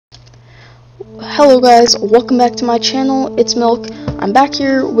Hello guys, welcome back to my channel. It's Milk. I'm back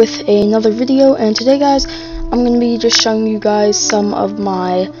here with another video, and today guys I'm going to be just showing you guys some of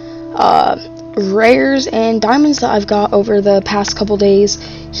my rares and diamonds that I've got over the past couple days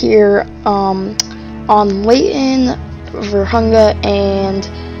here on Layton, Verhunga, and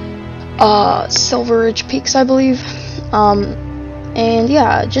Silver Ridge Peaks, I believe. And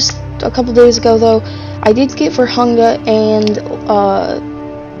yeah, just a couple days ago though, I did get Verhunga and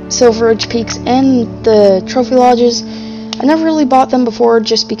Silver Ridge Peaks and the trophy lodges. I never really bought them before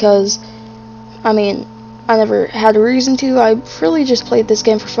just because, I mean, I never had a reason to. I really just played this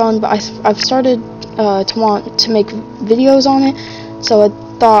game for fun, but I've started to want to make videos on it, so I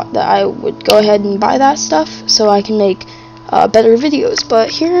thought that I would go ahead and buy that stuff so I can make better videos. But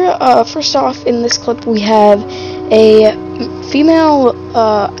here, first off, in this clip we have a female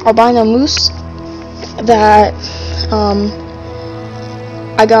albino moose that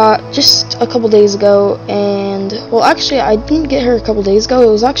I got just a couple days ago, and well, actually I didn't get her a couple days ago,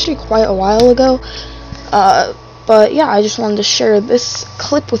 it was actually quite a while ago, but yeah, I just wanted to share this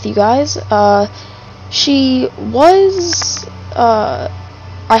clip with you guys. She was, I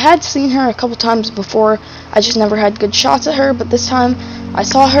had seen her a couple times before, I just never had good shots at her, but this time I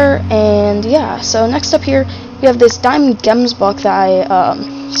saw her, and yeah. So next up here, we have this diamond GEMSBOK that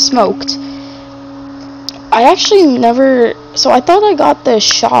I smoked. I actually never, so I thought I got the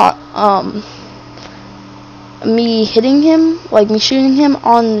shot, me hitting him, like me shooting him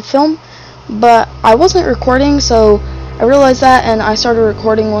on film, but I wasn't recording, so I realized that, and I started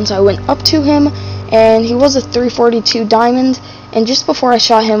recording once I went up to him, and he was a 342 diamond, and just before I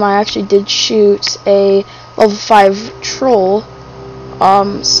shot him, I actually did shoot a level 5 troll,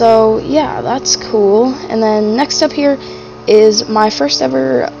 so yeah, that's cool. And then next up here is my first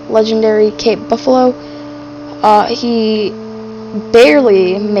ever legendary Cape Buffalo. He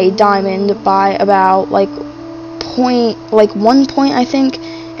barely made diamond by about like 1 point, I think.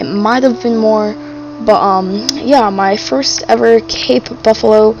 It might have been more, but yeah, my first ever Cape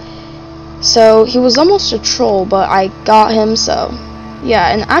Buffalo. So he was almost a troll, but I got him. So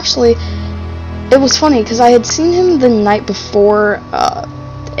yeah, and actually it was funny because I had seen him the night before,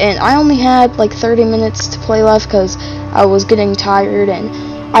 and I only had like 30 minutes to play left because I was getting tired, and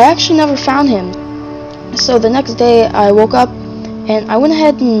I actually never found him. So the next day I woke up and I went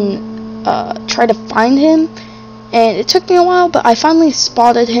ahead and tried to find him, and it took me a while, but I finally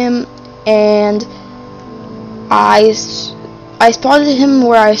spotted him, and I spotted him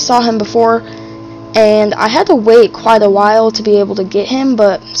where I saw him before, and I had to wait quite a while to be able to get him,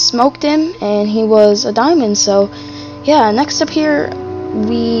 but smoked him and he was a diamond. So yeah, next up here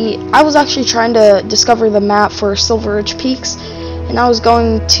I was actually trying to discover the map for Silver Ridge Peaks, and I was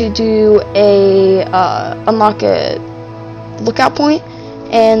going to do a unlock a lookout point,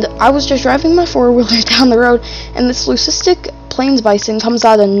 and I was just driving my four-wheeler down the road, and this leucistic plains bison comes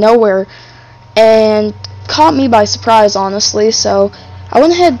out of nowhere and caught me by surprise, honestly. So I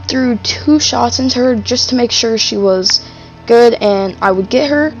went ahead, threw 2 shots into her just to make sure she was good and I would get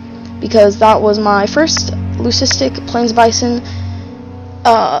her, because that was my first leucistic plains bison.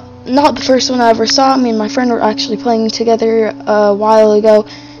 Not the first one I ever saw. Me and my friend were actually playing together a while ago,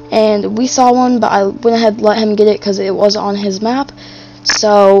 and we saw one, but I went ahead and let him get it because it was on his map.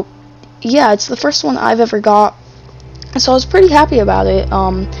 So yeah, it's the first one I've ever got, so I was pretty happy about it.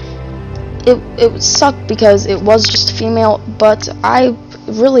 It sucked because it was just a female, but I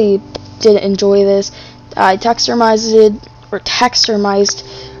really did enjoy this. I taxidermized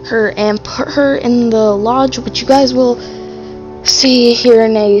her and put her in the lodge, which you guys will see here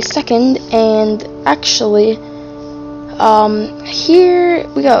in a second. And actually, here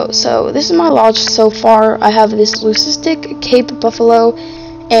we go. So this is my lodge so far. I have this leucistic Cape Buffalo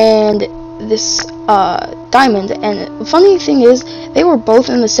and this diamond, and the funny thing is they were both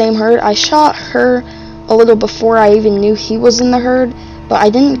in the same herd. I shot her a little before I even knew he was in the herd, but I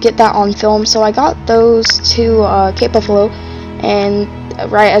didn't get that on film, so I got those 2 Cape Buffalo, and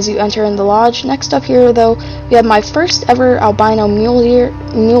right as you enter in the lodge. Next up here though, we have my first ever albino mule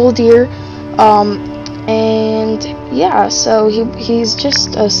deer, and yeah, so he's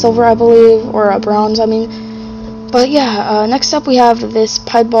just a silver, I believe, or a bronze, I mean. But yeah, next up we have this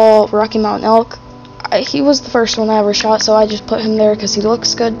piebald Rocky Mountain elk. He was the first one I ever shot, so I just put him there because he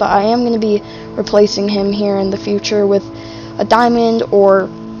looks good, but I am going to be replacing him here in the future with a diamond or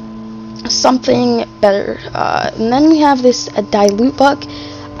something better. And then we have this dilute buck.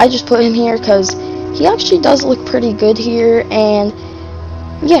 I just put him here because he actually does look pretty good here, and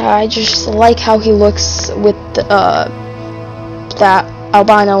yeah, I just like how he looks with that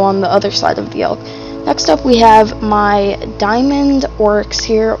albino on the other side of the elk. Next up, we have my Diamond Oryx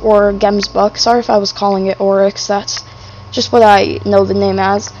here, or GEMSBOK. Sorry if I was calling it Oryx, that's just what I know the name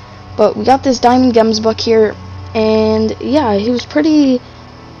as. But we got this Diamond GEMSBOK here, and yeah, he was pretty...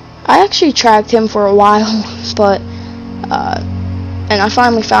 I actually tracked him for a while, but, and I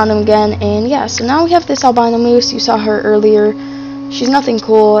finally found him again, and yeah, so now we have this albino moose. You saw her earlier. She's nothing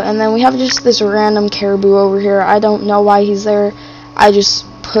cool, and then we have just this random caribou over here. I don't know why he's there. I just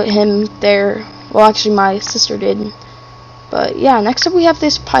put him there. Well, actually, my sister did. But yeah, next up we have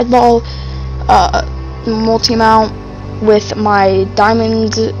this piebald multi-mount with my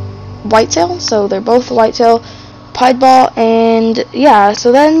diamond whitetail. So they're both whitetail, piebald, and yeah.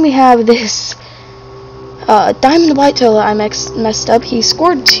 So then we have this diamond whitetail that I messed up. He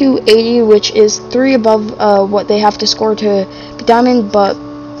scored 280, which is 3 above what they have to score to be diamond, but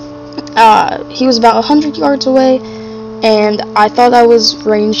he was about 100 yards away, and I thought I was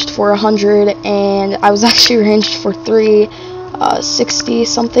ranged for 100, and I was actually ranged for 360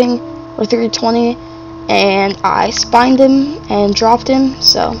 something, or 320, and I spined him and dropped him,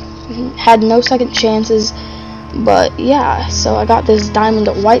 so had no second chances. But yeah, so I got this diamond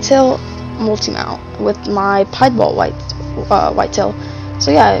whitetail multi-mount with my piebald whitetail.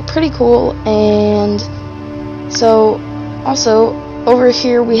 So yeah, pretty cool. And so also over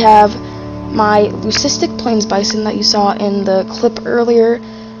here we have my leucistic plains bison that you saw in the clip earlier.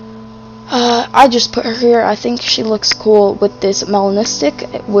 I just put her here. I think she looks cool with this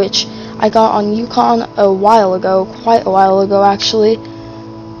melanistic, which I got on Yukon a while ago, quite a while ago actually.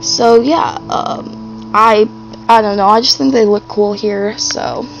 So yeah, I don't know, I just think they look cool here.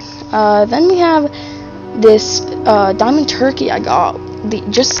 So then we have this diamond turkey I got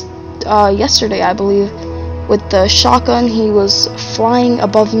just yesterday, I believe, with the shotgun. He was flying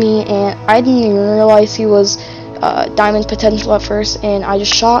above me, and I didn't even realize he was diamond potential at first, and I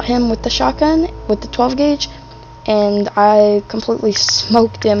just shot him with the shotgun with the 12 gauge, and I completely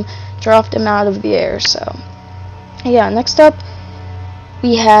smoked him, dropped him out of the air. So yeah, next up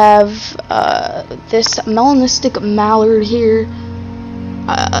we have this melanistic mallard here,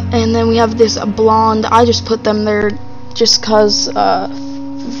 and then we have this blonde. I just put them there just cause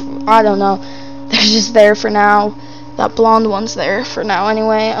I don't know, they're just there for now. That blonde one's there for now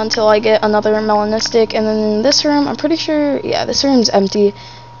anyway, until I get another melanistic. And then in this room, I'm pretty sure, yeah, this room's empty,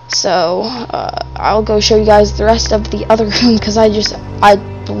 so I'll go show you guys the rest of the other room, because I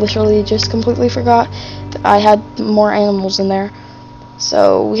literally just completely forgot that I had more animals in there.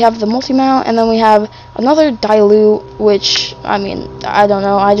 So we have the multi-mount, and then we have another dilute, which, I mean, I don't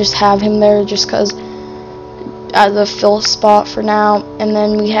know, I just have him there just because as a fill spot for now. And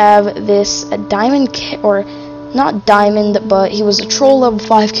then we have this diamond, or not diamond, but he was a troll level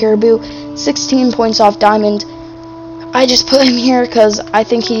 5 caribou, 16 points off diamond. I just put him here because I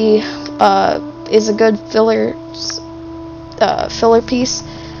think he is a good filler piece.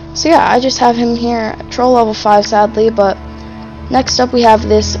 So yeah, I just have him here, troll level 5 sadly. But next up we have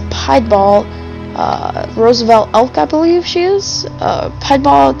this piebald Roosevelt elk, I believe she is.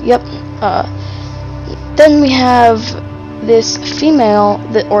 Piebald, yep. Then we have this female,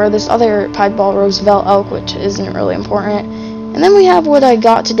 or this other piebald Roosevelt elk, which isn't really important. And then we have what I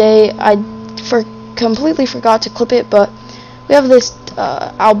got today. I completely forgot to clip it, but we have this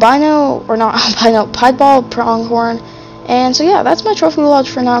albino, or not albino, piebald pronghorn. And so yeah, that's my trophy lodge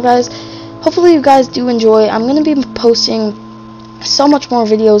for now, guys. Hopefully you guys do enjoy. I'm going to be posting so much more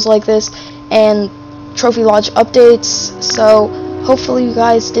videos like this and trophy lodge updates, so hopefully you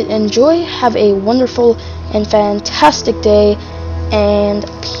guys did enjoy. Have a wonderful and fantastic day, and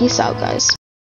peace out, guys.